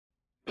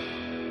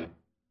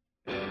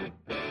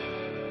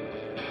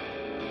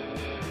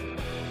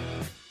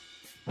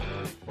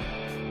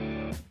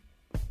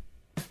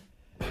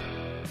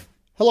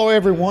Hello,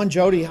 everyone.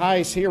 Jody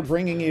Heiss here,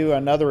 bringing you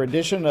another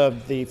edition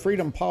of the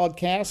Freedom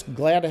Podcast.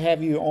 Glad to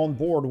have you on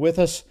board with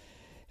us.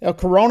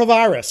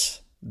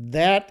 Coronavirus,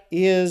 that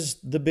is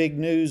the big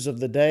news of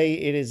the day.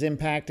 It is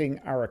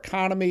impacting our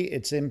economy.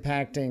 It's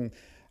impacting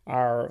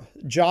our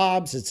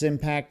jobs. It's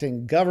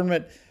impacting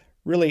government.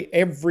 Really,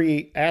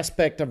 every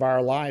aspect of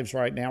our lives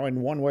right now,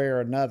 in one way or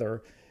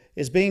another,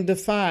 is being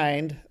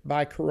defined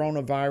by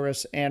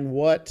coronavirus and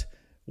what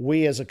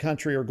we as a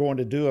country are going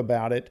to do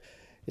about it.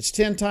 It's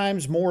 10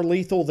 times more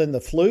lethal than the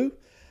flu,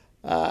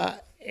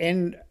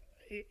 and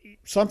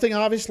something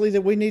obviously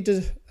that we need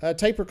to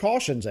take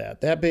precautions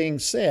at. That being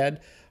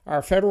said,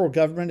 our federal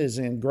government is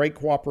in great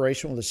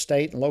cooperation with the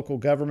state and local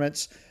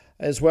governments,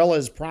 as well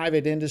as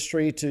private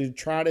industry, to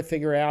try to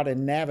figure out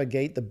and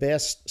navigate the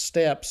best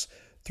steps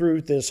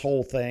through this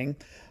whole thing.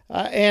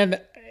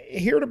 And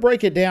here to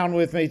break it down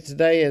with me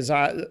today is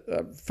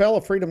a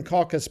fellow Freedom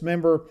Caucus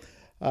member,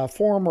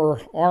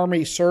 former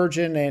Army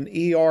surgeon and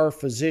ER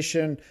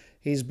physician.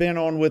 He's been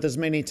on with us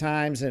many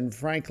times, and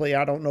frankly,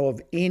 I don't know of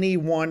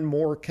anyone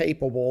more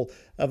capable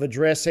of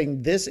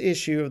addressing this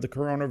issue of the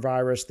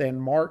coronavirus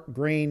than Mark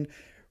Green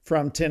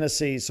from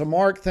Tennessee. So,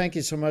 Mark, thank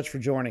you so much for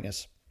joining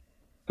us.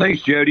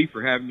 Thanks, Jody,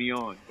 for having me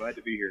on. Glad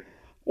to be here.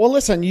 Well,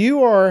 listen,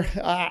 you are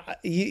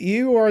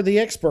the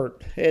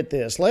expert at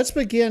this. Let's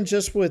begin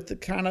just with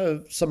kind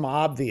of some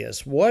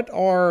obvious. What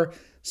are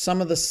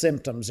some of the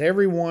symptoms?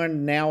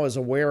 Everyone now is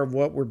aware of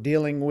what we're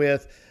dealing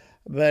with,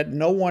 but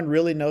no one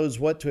really knows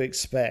what to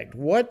expect.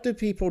 What do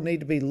people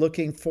need to be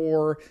looking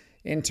for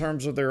in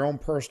terms of their own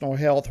personal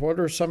health? What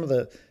are some of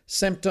the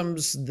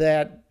symptoms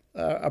that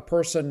a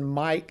person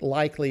might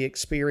likely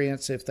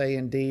experience if they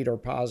indeed are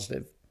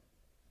positive?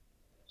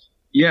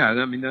 Yeah,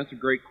 I mean, that's a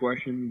great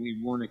question. We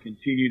want to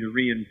continue to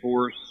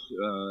reinforce,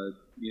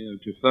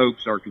 to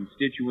folks, our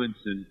constituents,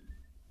 and,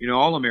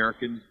 all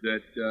Americans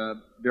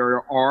that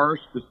there are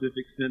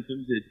specific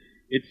symptoms.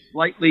 It's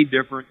slightly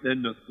different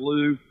than the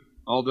flu.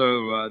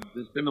 Although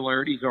the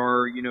similarities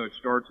are, it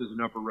starts as an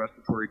upper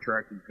respiratory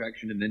tract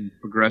infection and then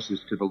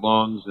progresses to the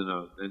lungs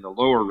and the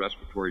lower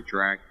respiratory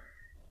tract.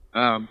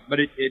 But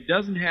it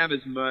doesn't have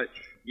as much,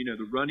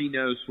 the runny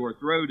nose, sore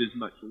throat is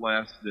much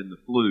less than the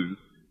flu.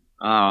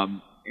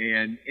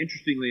 And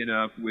interestingly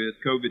enough, with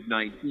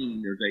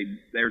COVID-19,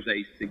 there's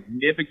a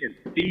significant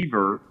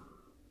fever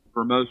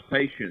for most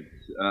patients.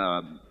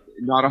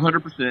 Not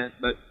 100%,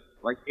 but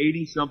like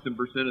 80-something%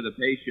 of the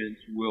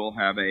patients will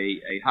have a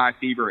high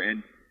fever.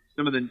 And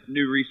some of the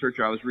new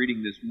research I was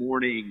reading this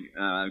morning,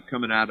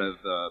 coming out of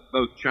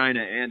both China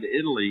and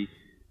Italy,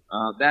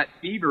 that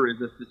fever is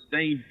a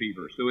sustained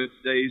fever, so it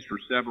stays for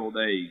several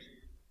days.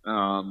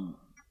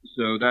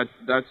 So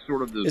that's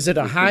sort of the. Is it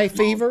a high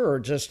fever or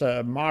just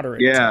a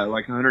moderate? Yeah,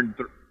 like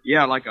 103.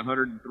 Yeah, like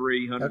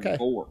 103, 104. Okay.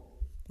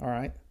 All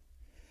right.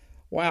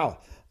 Wow.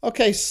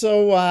 Okay,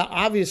 so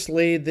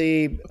obviously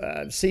the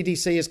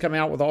CDC has come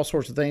out with all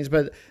sorts of things,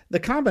 but the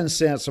common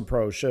sense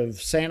approach of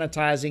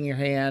sanitizing your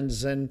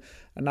hands and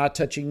not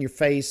touching your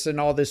face and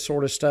all this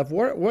sort of stuff,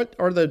 what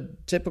are the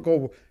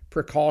typical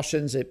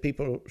precautions that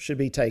people should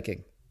be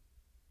taking?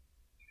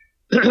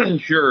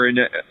 Sure, and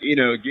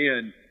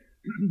again,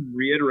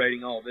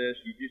 reiterating all this,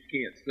 you just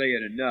can't say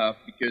it enough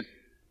because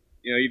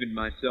even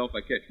myself,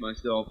 I catch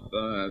myself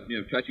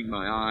touching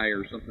my eye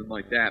or something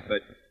like that.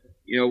 But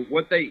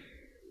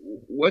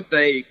what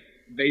they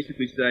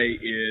basically say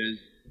is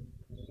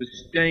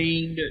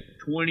sustained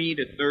 20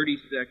 to 30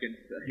 seconds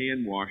of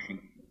hand washing,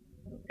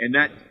 and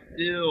that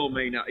still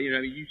may not,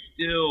 you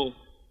still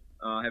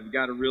have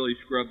got to really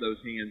scrub those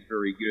hands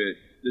very good.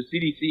 The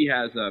CDC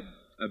has a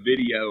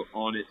video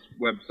on its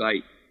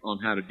website on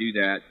how to do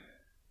that.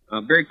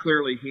 Very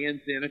clearly,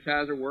 hand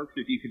sanitizer works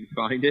if you can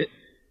find it.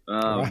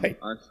 Right.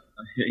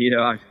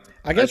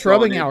 I guess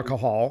rubbing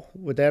alcohol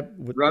would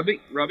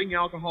rubbing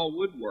alcohol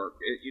would work.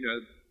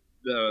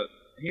 The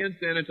hand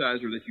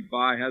sanitizer that you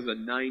buy has a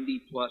 90+%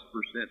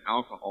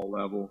 alcohol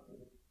level,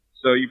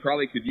 so you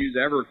probably could use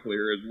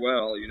Everclear as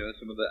well.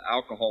 Some of the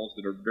alcohols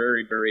that are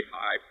very, very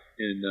high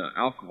in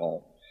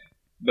alcohol,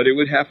 but it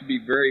would have to be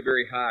very,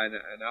 very high in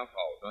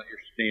alcohol. Not your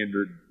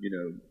standard,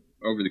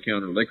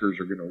 over-the-counter liquors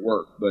are going to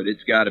work, but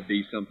it's got to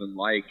be something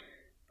like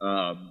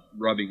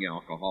rubbing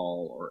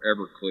alcohol or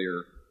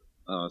Everclear,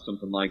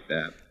 something like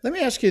that. Let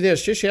me ask you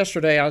this. Just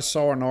yesterday I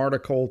saw an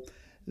article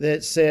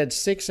that said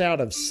 6 out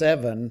of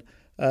 7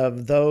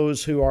 of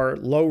those who are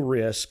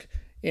low-risk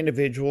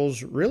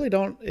individuals really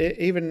don't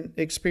even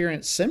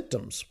experience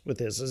symptoms with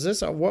this. Is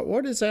this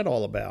what is that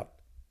all about?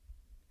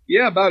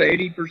 Yeah, about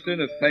 80%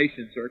 of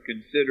patients are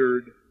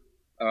considered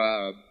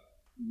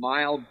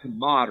mild to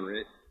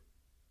moderate.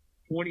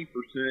 20%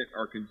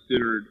 are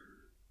considered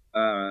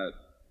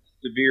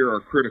severe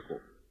or critical,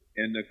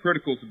 and the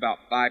critical is about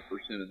 5%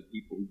 of the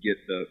people who get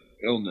the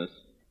illness.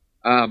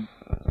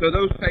 So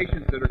those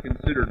patients that are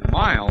considered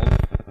mild,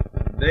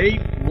 they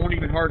won't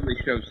even hardly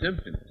show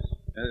symptoms.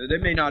 They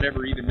may not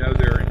ever even know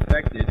they're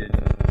infected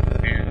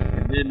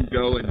and then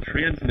go and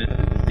transmit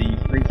the disease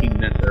thinking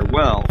that they're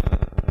well.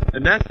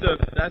 And that's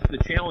the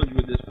challenge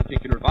with this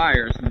particular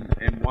virus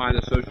and why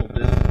the social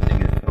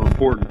distancing is so important.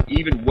 important.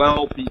 Even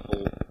well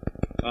people,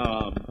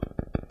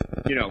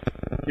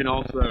 can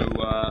also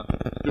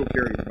still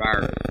carry the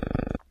virus.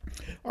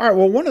 All right.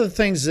 Well, one of the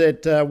things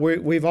that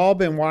we've all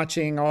been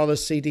watching, all the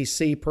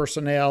CDC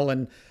personnel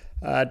and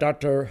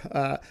Dr.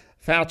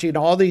 Fauci and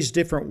all these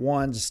different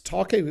ones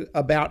talking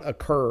about a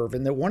curve,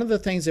 and that one of the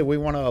things that we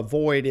want to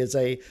avoid is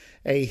a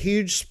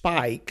huge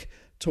spike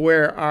to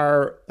where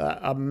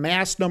a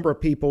mass number of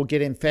people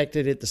get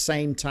infected at the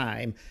same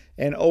time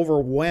and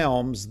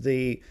overwhelms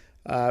the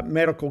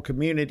medical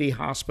community,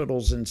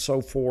 hospitals, and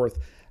so forth.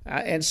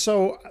 And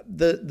so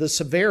the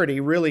severity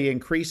really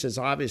increases,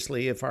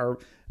 obviously, if our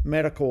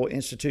medical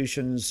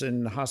institutions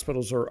and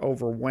hospitals are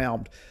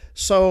overwhelmed.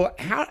 So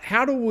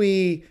how do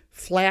we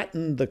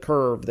flatten the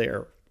curve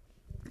there?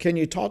 Can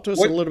you talk to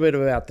us a little bit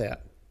about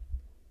that?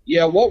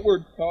 Yeah, what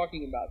we're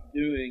talking about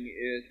doing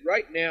is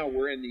right now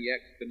we're in the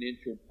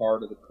exponential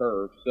part of the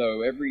curve.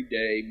 So every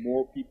day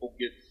more people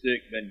get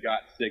sick than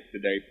got sick the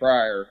day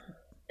prior,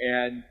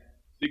 and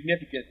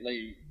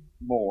significantly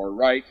more,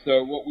 right?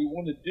 So what we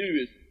want to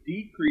do is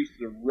decrease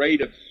the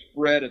rate of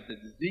spread of the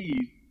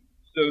disease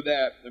so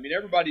that,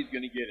 everybody's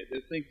going to get it.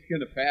 This thing's going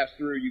to pass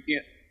through.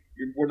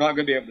 We're not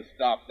going to be able to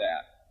stop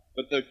that.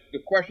 But the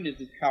question is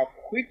how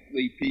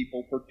quickly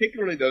people,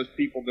 particularly those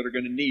people that are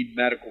going to need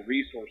medical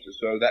resources,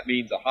 so that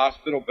means a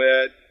hospital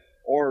bed,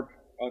 or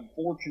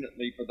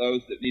unfortunately for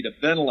those that need a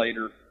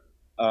ventilator,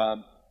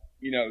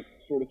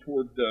 sort of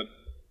toward the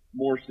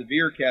more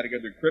severe category,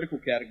 the critical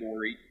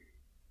category,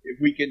 if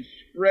we can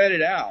spread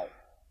it out,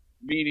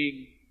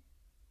 meaning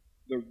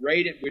the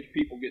rate at which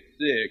people get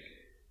sick,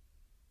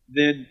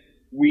 then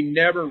we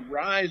never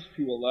rise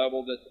to a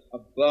level that's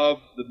above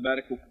the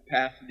medical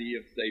capacity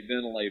of, say,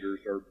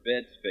 ventilators or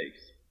bed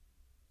space.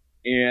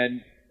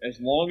 And as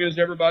long as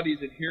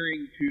everybody's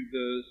adhering to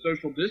the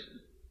social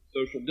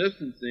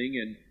distancing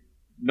and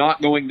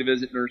not going to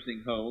visit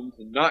nursing homes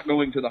and not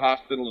going to the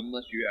hospital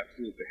unless you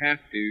absolutely have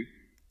to,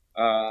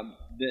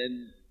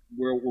 then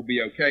we'll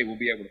be okay. We'll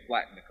be able to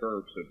flatten the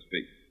curve, so to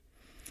speak.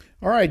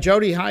 All right,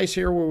 Jody Heiss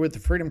here. We're with the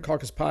Freedom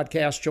Caucus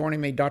podcast. Joining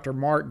me, Dr.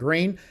 Mark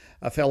Green,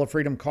 a fellow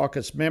Freedom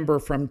Caucus member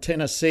from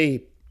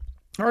Tennessee.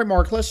 All right,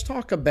 Mark, let's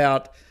talk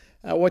about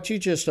what you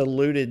just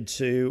alluded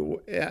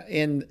to,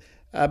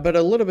 but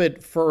a little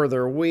bit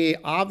further. We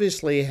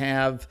obviously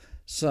have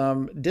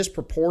some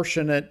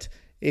disproportionate,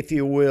 if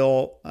you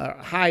will,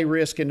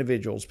 high-risk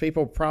individuals,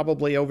 people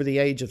probably over the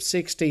age of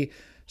 60,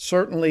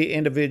 certainly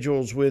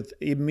individuals with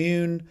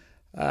immune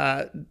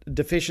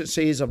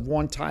deficiencies of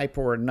one type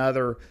or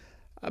another.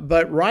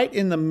 But right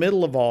in the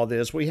middle of all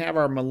this, we have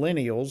our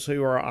millennials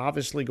who are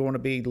obviously going to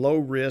be low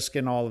risk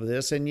in all of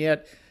this, and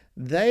yet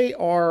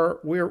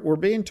we're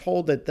being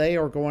told that they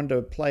are going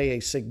to play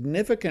a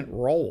significant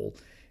role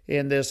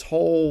in this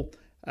whole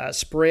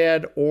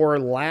spread or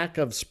lack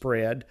of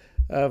spread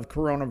of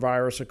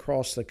coronavirus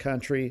across the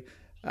country.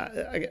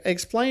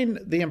 Explain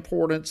the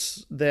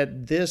importance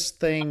that this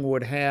thing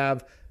would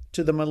have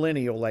to the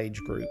millennial age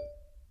group.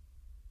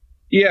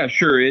 Yeah,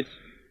 sure. It's,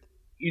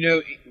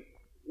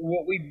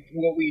 what we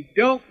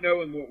don't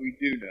know and what we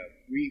do know.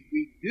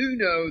 We do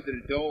know that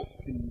adults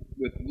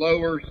with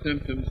lower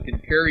symptoms can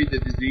carry the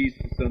disease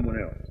to someone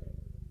else.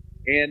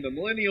 And the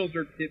millennials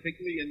are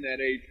typically in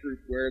that age group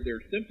where their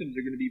symptoms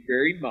are going to be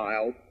very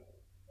mild.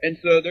 And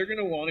so they're going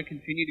to want to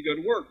continue to go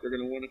to work. They're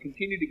going to want to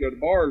continue to go to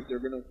bars. They're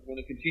going to want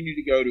to continue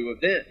to go to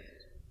events.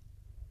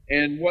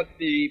 And what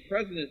the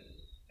president's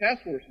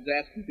task force is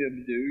asking them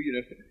to do,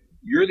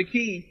 you're the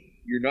key.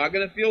 You're not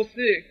going to feel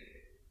sick.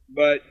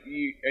 But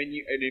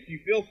if you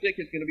feel sick,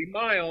 it's going to be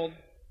mild.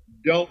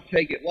 Don't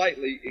take it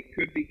lightly. It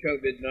could be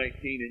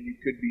COVID-19, and you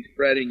could be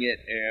spreading it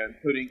and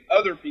putting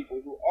other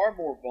people who are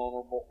more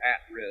vulnerable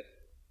at risk.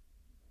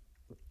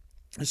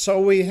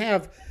 So we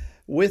have,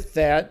 with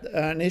that,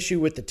 an issue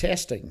with the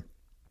testing.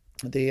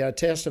 The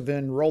tests have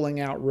been rolling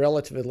out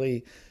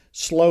relatively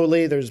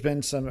slowly. There's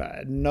been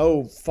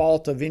no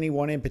fault of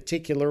anyone in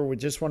particular. We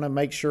just want to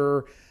make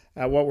sure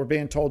what we're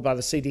being told by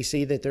the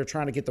CDC, that they're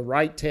trying to get the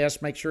right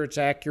test, make sure it's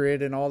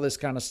accurate and all this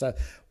kind of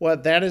stuff. Well,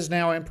 that is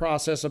now in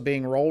process of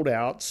being rolled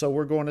out. So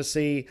we're going to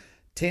see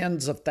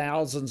tens of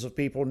thousands of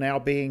people now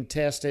being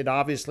tested.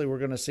 Obviously, we're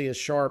going to see a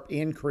sharp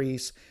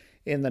increase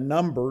in the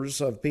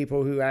numbers of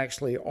people who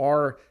actually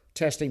are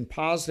testing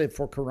positive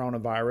for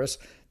coronavirus.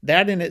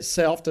 That in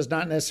itself does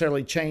not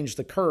necessarily change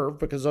the curve,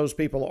 because those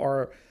people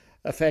are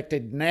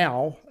affected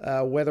now,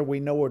 whether we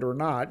know it or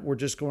not. We're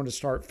just going to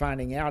start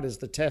finding out as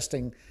the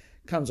testing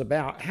comes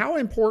about. How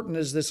important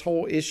is this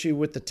whole issue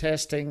with the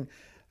testing?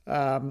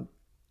 I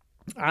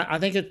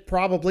think it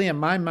probably, in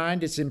my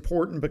mind, it's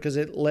important because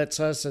it lets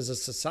us as a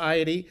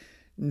society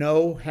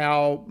know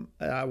how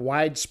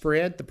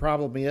widespread the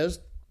problem is.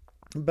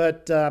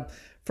 But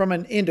from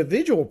an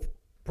individual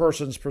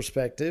person's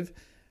perspective,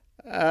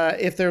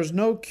 if there's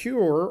no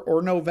cure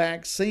or no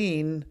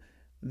vaccine,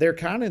 they're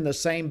kind of in the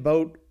same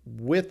boat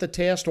with the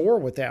test or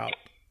without.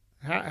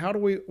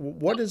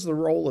 What is the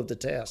role of the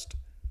test?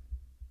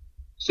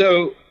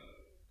 So,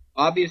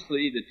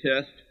 obviously, the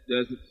test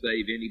doesn't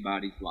save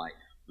anybody's life.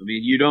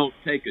 You don't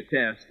take a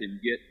test and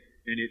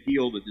it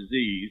heal the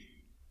disease.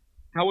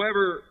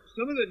 However,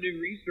 some of the new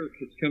research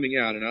that's coming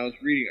out, and I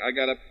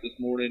got up this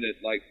morning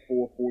at like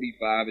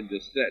 4:45 and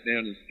just sat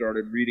down and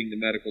started reading the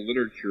medical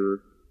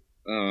literature,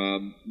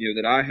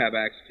 that I have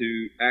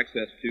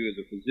access to as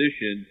a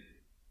physician,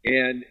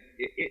 and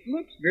it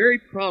looks very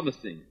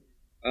promising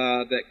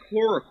that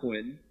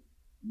chloroquine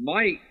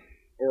might,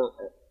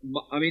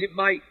 it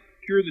might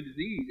cure the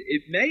disease.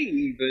 It may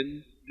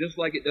even, just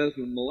like it does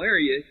with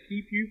malaria,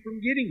 keep you from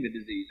getting the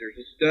disease. There's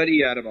a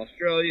study out of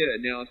Australia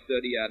and now a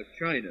study out of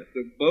China.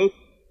 So both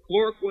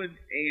chloroquine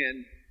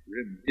and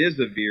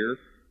remdesivir,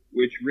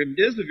 which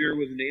remdesivir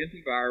was an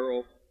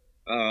antiviral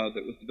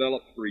that was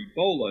developed for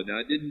Ebola. Now,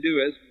 it didn't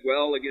do as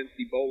well against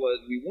Ebola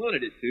as we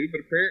wanted it to, but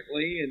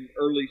apparently in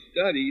early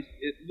studies,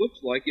 it looks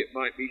like it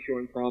might be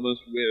showing promise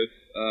with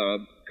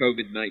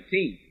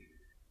COVID-19.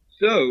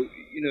 So,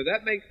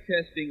 that makes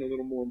testing a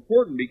little more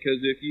important, because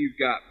if you've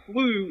got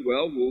flu,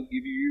 well, we'll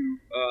give you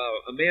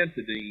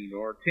amantadine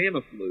or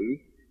Tamiflu.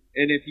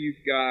 And if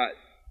you've got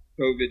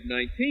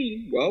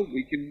COVID-19, well,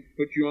 we can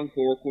put you on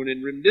chloroquine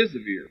and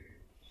remdesivir.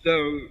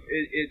 So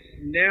it's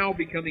now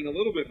becoming a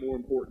little bit more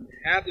important to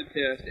have the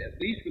test, at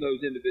least for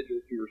those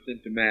individuals who are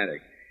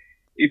symptomatic.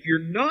 If you're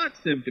not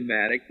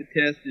symptomatic, the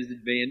test is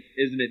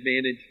an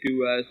advantage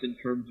to us in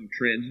terms of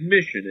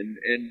transmission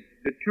and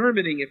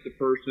determining if the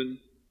person,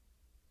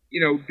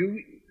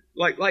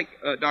 like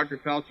Dr.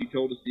 Fauci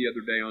told us the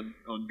other day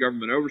on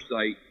government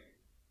oversight,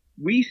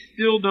 we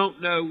still don't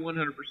know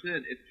 100%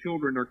 if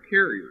children are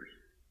carriers.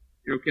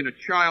 Can a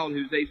child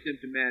who's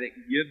asymptomatic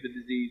give the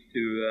disease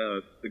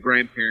to the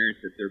grandparents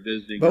that they're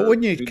visiting? But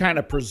wouldn't you kind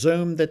of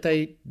presume that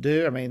they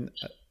do?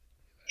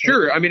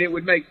 Sure. It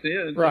would make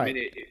sense.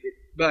 Right.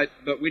 But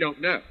we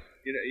don't know.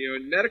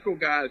 And medical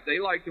guys, they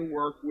like to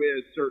work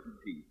with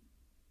certainty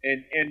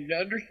and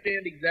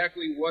understand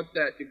exactly what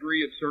that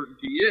degree of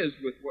certainty is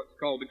with what's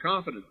called the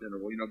confidence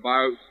interval.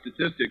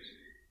 Biostatistics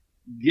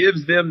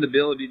gives them the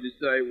ability to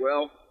say,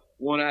 well,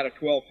 1 out of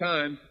 12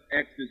 times,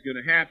 X is going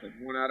to happen.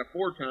 1 out of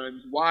 4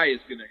 times, Y is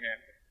going to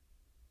happen.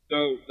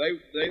 So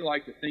they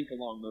like to think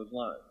along those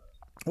lines.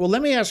 Well,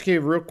 let me ask you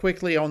real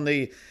quickly on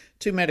the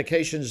 2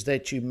 medications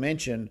that you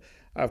mentioned.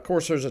 Of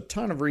course, there's a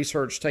ton of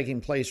research taking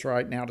place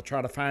right now to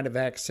try to find a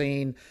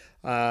vaccine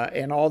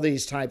and all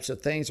these types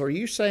of things. Are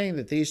you saying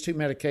that these 2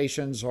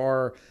 medications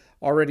are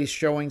already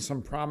showing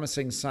some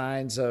promising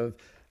signs of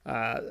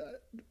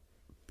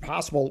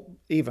possible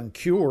even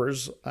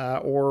cures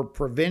or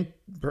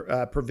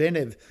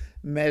preventive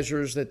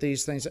measures that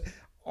these things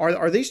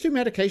are these 2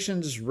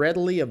 medications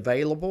readily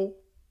available?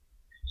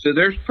 So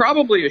there's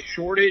probably a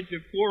shortage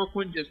of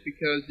chloroquine just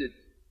because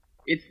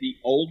it's the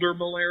older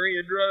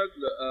malaria drug.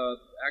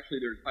 Actually,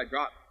 there's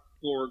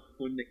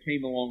hydroxychloroquine that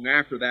came along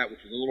after that, which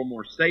is a little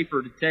more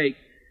safer to take,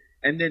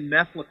 and then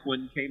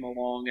mefloquine came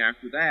along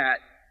after that.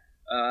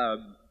 Of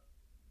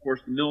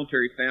course, the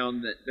military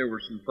found that there were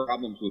some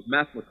problems with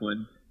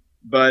mefloquine.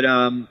 But,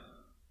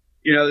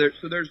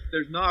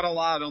 there's not a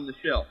lot on the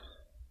shelf.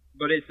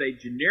 But it's a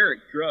generic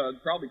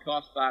drug, probably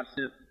costs 5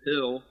 cents a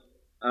pill.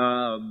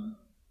 And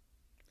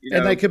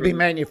they could be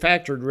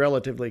manufactured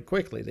relatively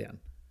quickly then.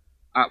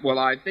 Well,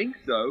 I think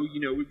so.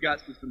 We've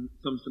got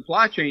some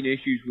supply chain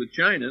issues with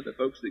China, the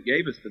folks that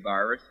gave us the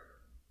virus.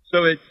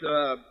 So it's,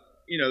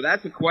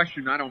 that's a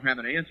question I don't have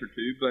an answer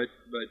to. But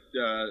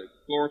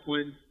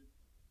chloroquine,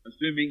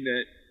 assuming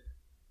that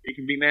it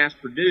can be mass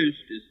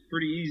produced, is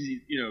pretty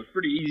easy. It's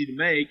pretty easy to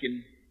make,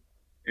 and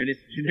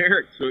it's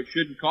generic, so it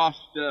shouldn't cost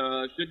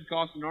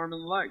an arm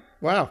and a leg.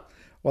 Wow.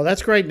 Well,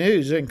 that's great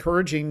news,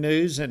 encouraging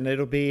news, and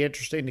it'll be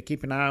interesting to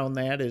keep an eye on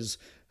that as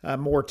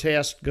more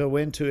tests go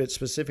into it,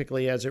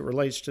 specifically as it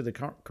relates to the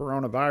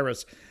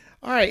coronavirus.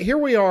 All right, here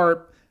we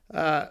are.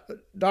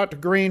 Dr.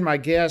 Green, my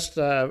guest,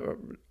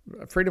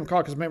 Freedom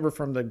Caucus member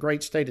from the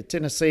great state of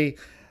Tennessee.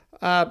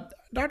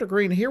 Dr.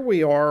 Green, here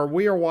we are.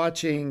 We are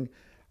watching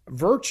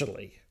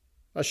virtually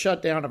a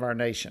shutdown of our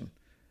nation.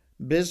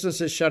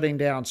 Businesses shutting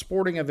down,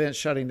 sporting events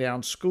shutting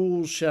down,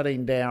 schools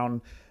shutting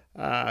down,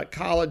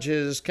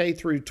 colleges, K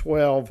through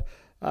 12,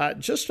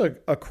 just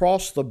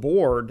across the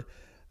board.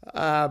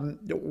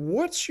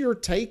 What's your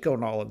take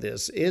on all of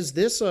this? Is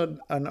this an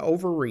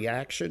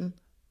overreaction?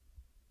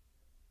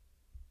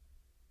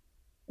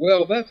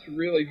 Well, that's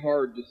really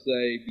hard to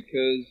say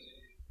because,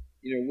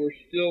 we're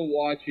still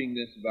watching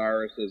this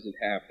virus as it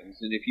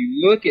happens. And if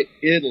you look at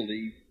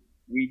Italy,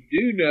 we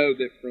do know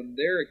that from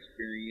their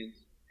experience,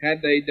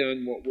 had they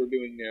done what we're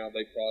doing now,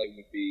 they probably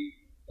would be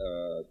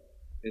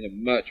in a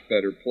much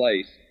better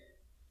place.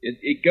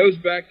 It goes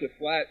back to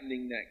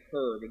flattening that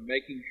curve and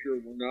making sure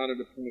we're not at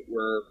a point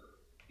where,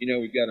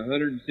 we've got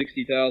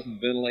 160,000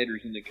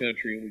 ventilators in the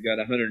country and we've got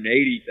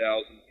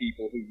 180,000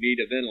 people who need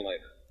a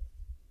ventilator.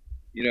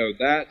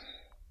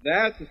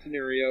 That's a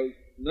scenario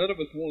none of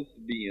us wants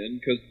to be in,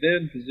 because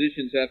then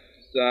physicians have to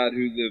decide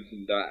who lives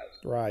and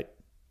dies. Right.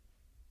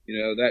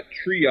 That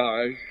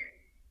triage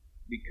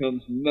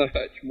becomes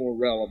much more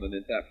relevant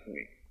at that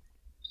point.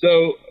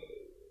 So,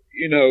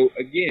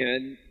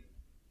 again,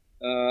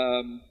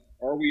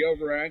 are we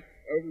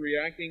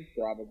overreacting?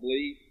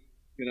 Probably.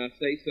 Can I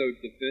say so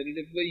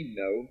definitively?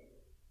 No.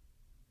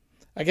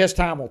 I guess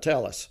time will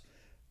tell us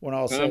when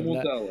all said Time and will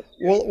done. tell us.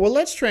 Yeah. Well,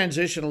 let's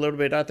transition a little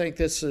bit. I think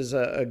this is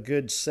a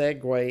good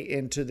segue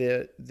into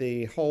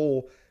the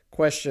whole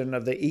question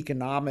of the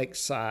economic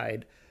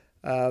side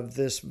of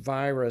this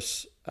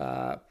virus.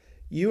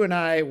 You and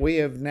I, we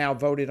have now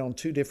voted on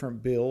two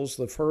different bills.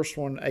 The first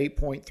one,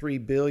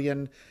 $8.3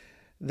 billion,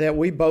 that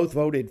we both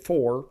voted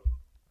for,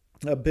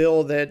 a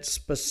bill that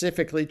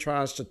specifically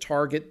tries to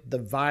target the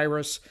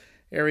virus,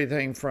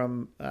 everything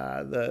from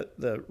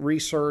the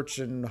research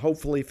and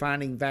hopefully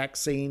finding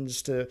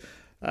vaccines to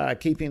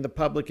keeping the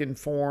public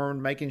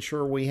informed, making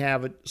sure we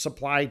have a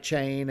supply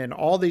chain and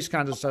all these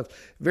kinds of stuff.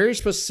 Very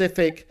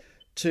specific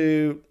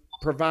to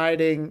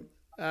providing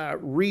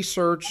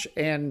research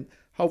and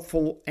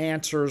hopeful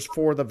answers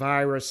for the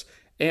virus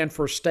and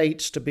for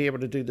states to be able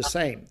to do the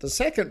same. The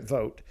second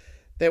vote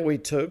that we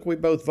took, we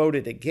both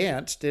voted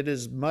against. It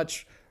is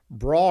much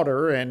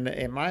broader and,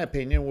 in my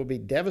opinion, will be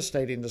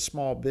devastating to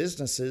small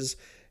businesses.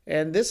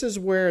 And this is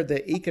where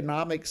the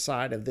economic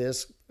side of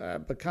this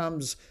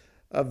becomes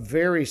a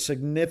very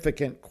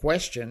significant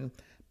question.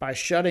 By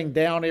shutting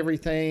down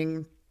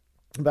everything,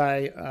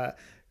 by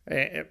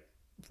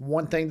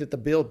one thing that the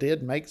bill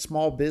did, make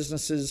small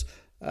businesses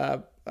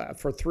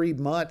for 3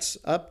 months,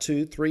 up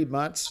to 3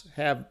 months,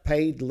 have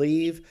paid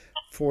leave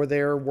for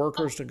their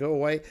workers to go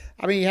away.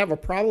 I mean, you have a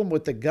problem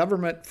with the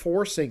government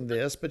forcing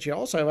this, but you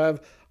also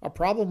have a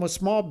problem with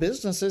small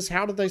businesses.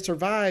 How do they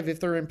survive if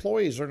their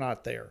employees are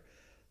not there?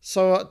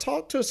 So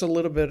talk to us a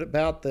little bit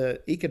about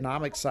the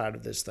economic side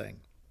of this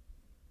thing.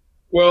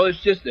 Well,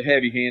 it's just the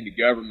heavy-handed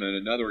government.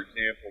 Another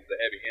example of the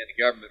heavy-handed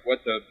government.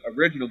 What the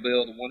original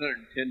bill, the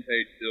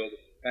 110-page bill that was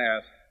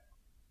passed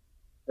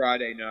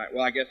Friday night,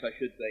 well, I guess I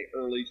should say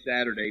early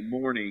Saturday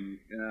morning,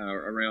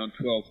 around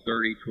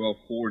 12:30,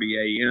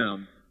 12:40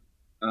 a.m.,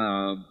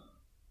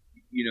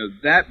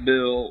 that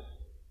bill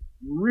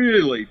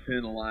really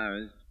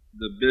penalized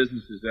the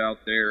businesses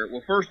out there.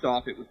 Well, first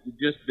off, it was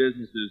just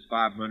businesses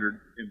 500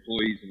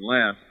 employees and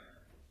less,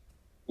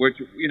 which,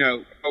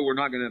 we're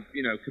not going to,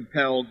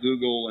 compel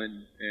Google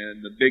and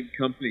the big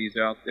companies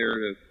out there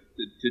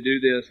to do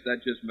this.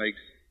 That's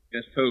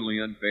totally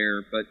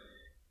unfair. But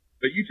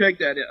you take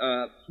that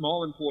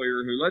small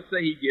employer who, let's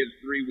say he gives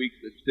 3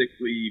 weeks of sick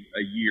leave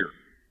a year.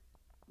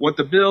 What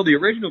the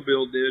original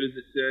bill did is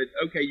it said,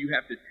 okay, you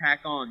have to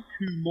tack on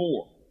 2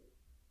 more,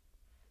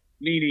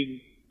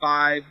 meaning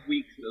 5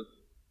 weeks of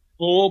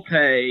full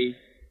pay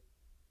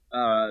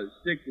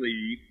sick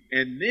leave,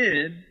 and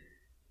then,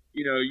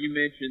 you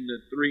mentioned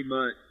the 3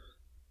 months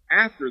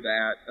after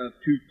that of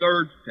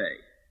 2/3 pay.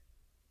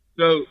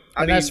 So,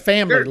 that's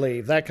family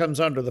leave. That comes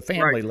under the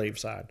family leave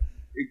side.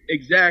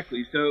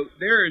 Exactly. So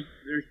there's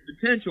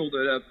potential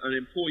that an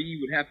employee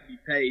would have to be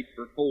paid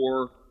for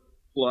 4+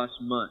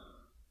 months.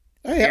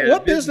 Hey,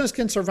 what business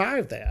can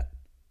survive that?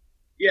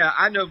 Yeah,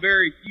 I know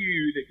very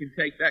few that can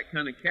take that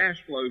kind of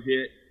cash flow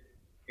hit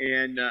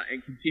and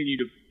continue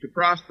to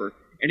prosper.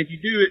 And if you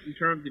do it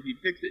if you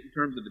fix it in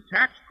terms of the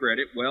tax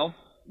credit, well,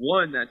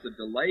 one, that's a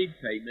delayed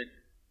payment.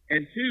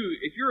 And two,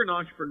 if you're an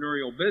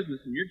entrepreneurial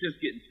business and you're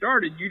just getting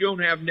started, you don't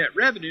have net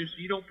revenue, so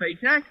you don't pay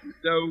taxes.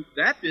 So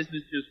that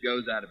business just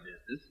goes out of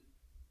business.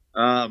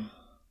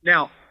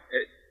 Now,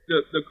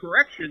 the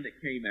correction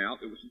that came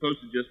out, it was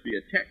supposed to just be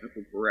a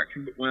technical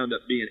correction, but wound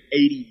up being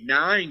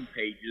 89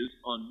 pages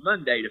on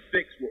Monday to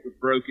fix what was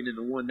broken in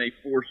the one they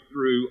forced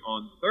through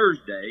on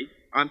Friday.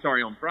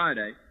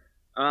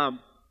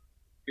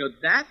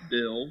 That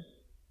bill,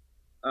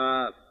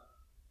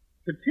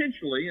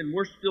 potentially, and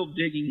we're still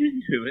digging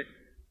into it,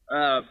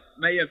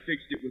 may have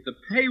fixed it with a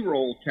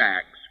payroll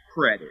tax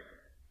credit,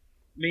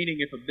 meaning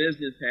if a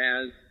business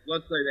has,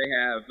 let's say they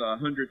have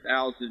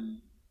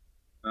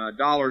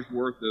 $100,000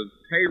 worth of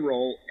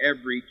payroll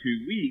every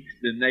 2 weeks,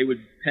 then they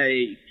would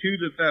pay to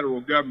the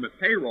federal government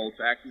payroll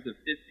taxes of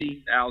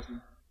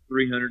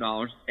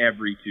 $15,300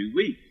 every 2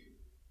 weeks.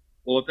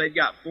 Well, if they've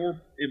got 4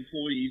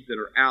 employees that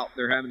are out,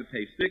 they're having to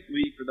pay sick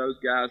leave for those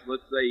guys.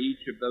 Let's say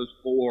each of those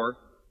 4,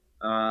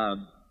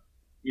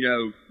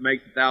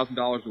 makes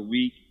 $1,000 a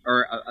week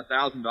or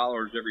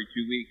 $1,000 every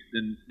 2 weeks.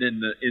 Then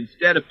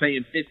instead of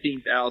paying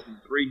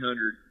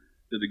 $15,300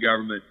 to the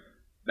government,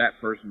 that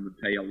person would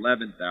pay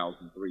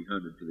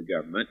 $11,300 to the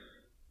government.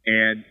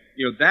 And,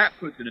 that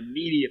puts an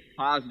immediate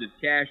positive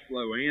cash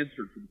flow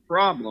answer to the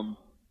problem.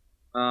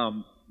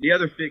 The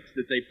other fix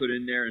that they put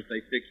in there is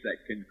they fix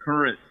that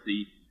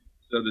concurrency,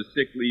 so the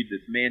sick leave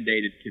that's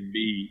mandated can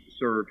be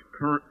served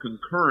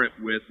concurrent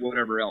with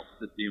whatever else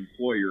that the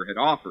employer had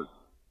offered.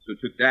 So it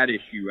took that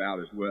issue out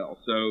as well.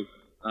 So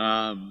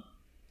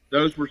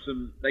those were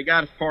they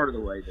got us part of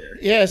the way there.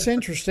 Yeah, it's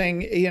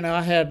interesting.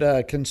 I had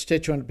a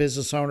constituent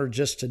business owner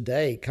just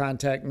today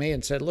contact me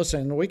and said,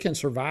 listen, we can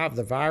survive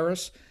the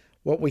virus.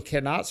 What we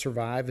cannot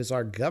survive is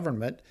our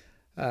government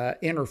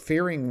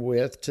interfering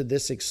with, to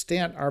this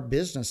extent, our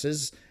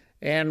businesses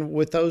and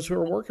with those who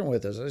are working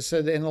with us. I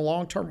said, in the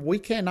long term, we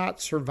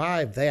cannot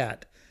survive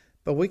that,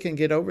 but we can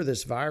get over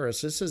this virus.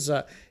 This is,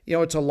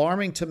 it's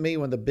alarming to me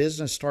when the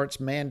business starts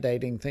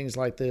mandating things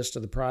like this to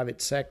the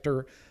private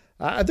sector.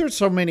 There's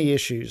so many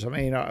issues. I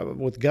mean,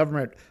 with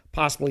government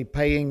possibly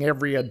paying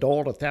every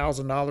adult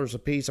 $1,000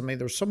 apiece. I mean,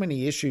 there's so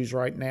many issues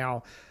right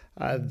now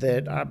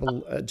that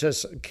I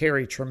just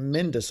carry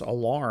tremendous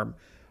alarm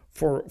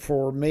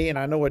for me, and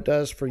I know it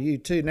does for you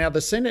too. Now, the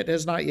Senate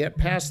has not yet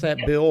passed that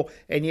bill,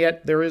 and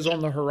yet there is on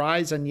the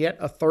horizon yet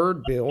a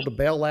third bill to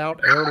bail out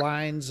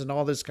airlines and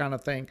all this kind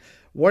of thing.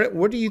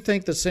 What do you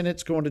think the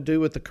Senate's going to do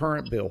with the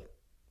current bill?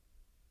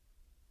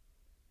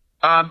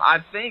 I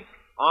think,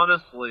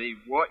 honestly,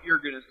 what you're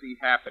going to see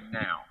happen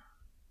now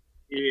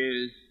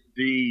is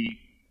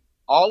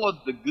all of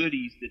the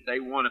goodies that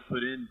they want to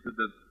put into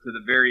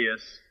the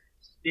various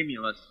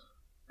stimulus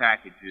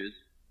packages.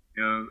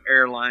 You know,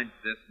 airlines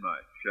this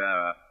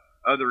much,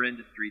 other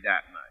industry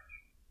that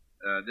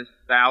much, this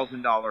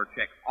 $1,000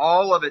 check.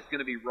 All of it's going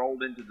to be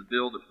rolled into the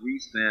bill that we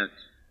sent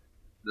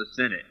the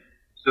Senate.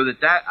 So that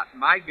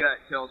my gut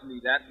tells me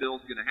that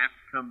bill's going to have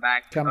to come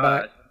back to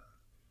us.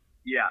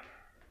 Yeah.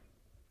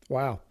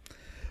 Wow.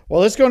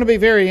 Well, it's going to be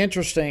very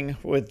interesting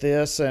with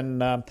this.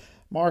 And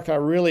Mark, I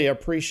really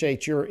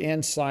appreciate your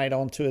insight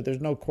onto it. There's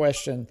no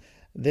question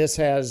this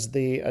has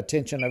the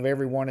attention of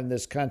everyone in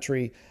this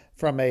country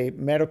from a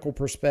medical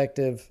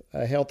perspective,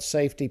 a health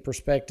safety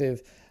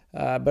perspective,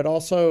 but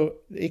also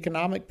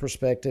economic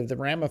perspective. The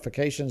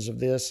ramifications of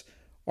this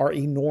are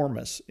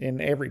enormous in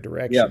every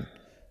direction. Yeah.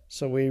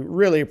 So we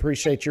really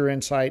appreciate your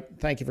insight.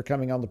 Thank you for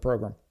coming on the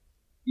program.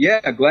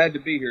 Yeah, glad to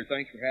be here.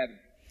 Thanks for having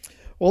me.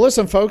 Well,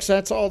 listen, folks,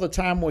 that's all the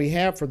time we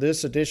have for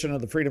this edition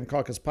of the Freedom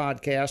Caucus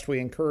podcast. We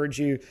encourage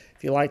you,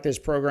 if you like this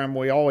program,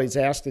 we always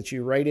ask that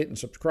you rate it and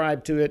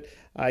subscribe to it.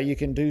 You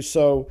can do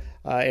so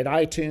at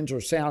iTunes or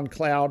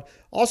SoundCloud.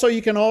 Also,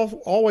 you can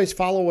always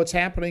follow what's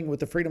happening with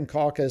the Freedom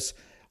Caucus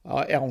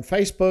on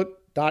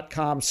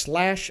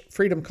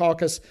Facebook.com/Freedom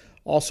Caucus,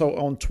 also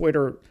on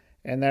Twitter,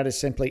 and that is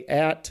simply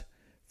at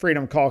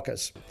Freedom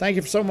Caucus. Thank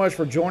you so much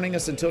for joining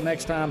us. Until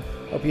next time,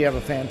 hope you have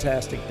a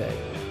fantastic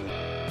day.